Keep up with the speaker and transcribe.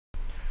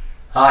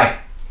Hi,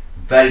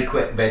 very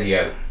quick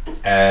video.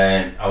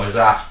 I was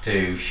asked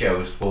to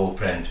show a spore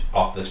print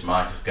off this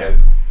microscope,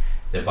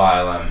 the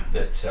biiolam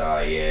that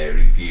I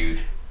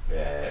reviewed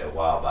a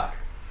while back.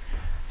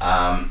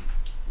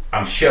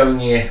 I'm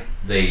showing you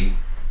the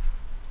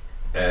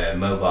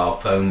mobile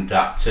phone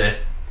adapter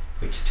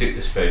which I took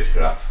this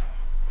photograph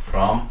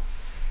from.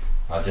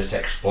 I'll just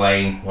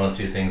explain one or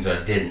two things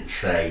I didn't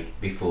say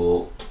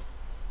before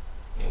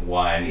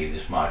why I need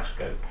this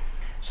microscope.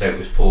 So it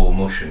was for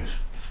mushroom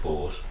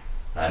spores.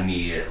 I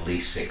need at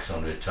least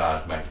 600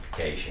 times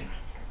magnification.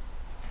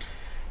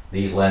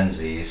 These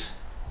lenses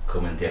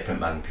come in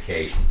different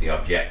magnifications, the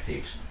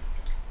objectives.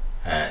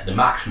 The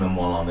maximum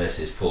one on this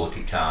is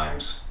 40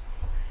 times,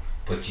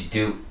 but you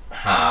do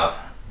have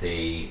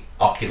the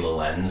ocular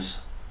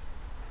lens,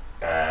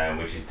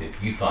 which is the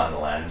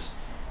viewfinder lens,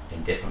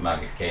 in different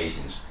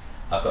magnifications.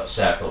 I've got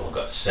several. I've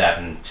got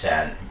 7,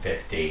 10 and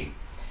 15,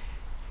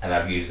 and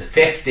I've used the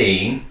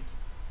 15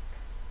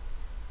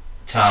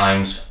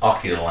 times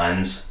ocular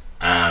lens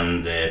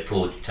and the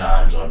 40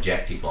 times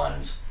objective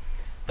lens.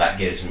 That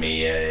gives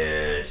me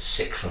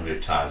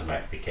 600 times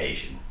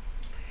magnification.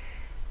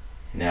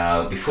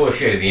 Now, before I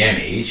show you the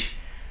image,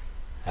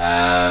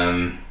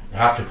 I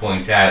have to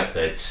point out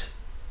that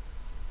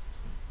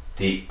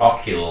the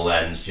ocular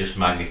lens just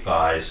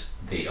magnifies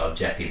the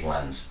objective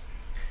lens.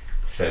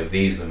 So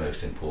these are the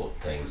most important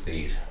things,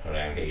 these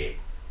around here.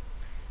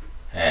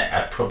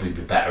 I'd probably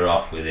be better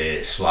off with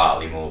a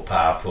slightly more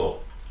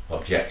powerful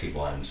objective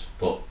lens,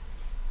 but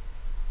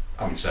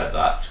having said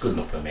that, it's good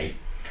enough for me.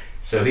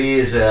 So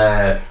here's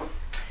a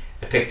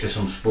picture of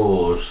some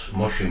spores,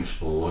 mushroom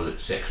spores at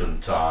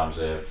 600 times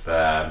of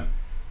a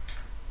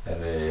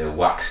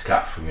wax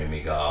cap from in my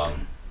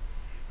garden.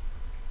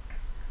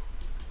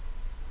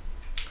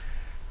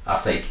 I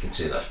think you can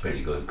see that's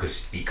pretty good,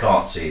 because you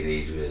can't see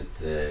these with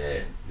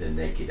the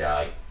naked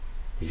eye.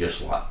 They're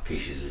just like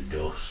pieces of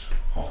dust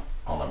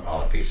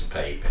on a piece of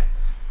paper.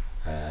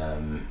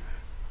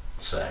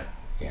 So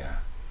yeah,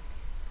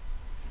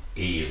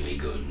 easily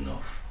good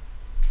enough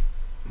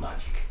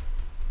magic.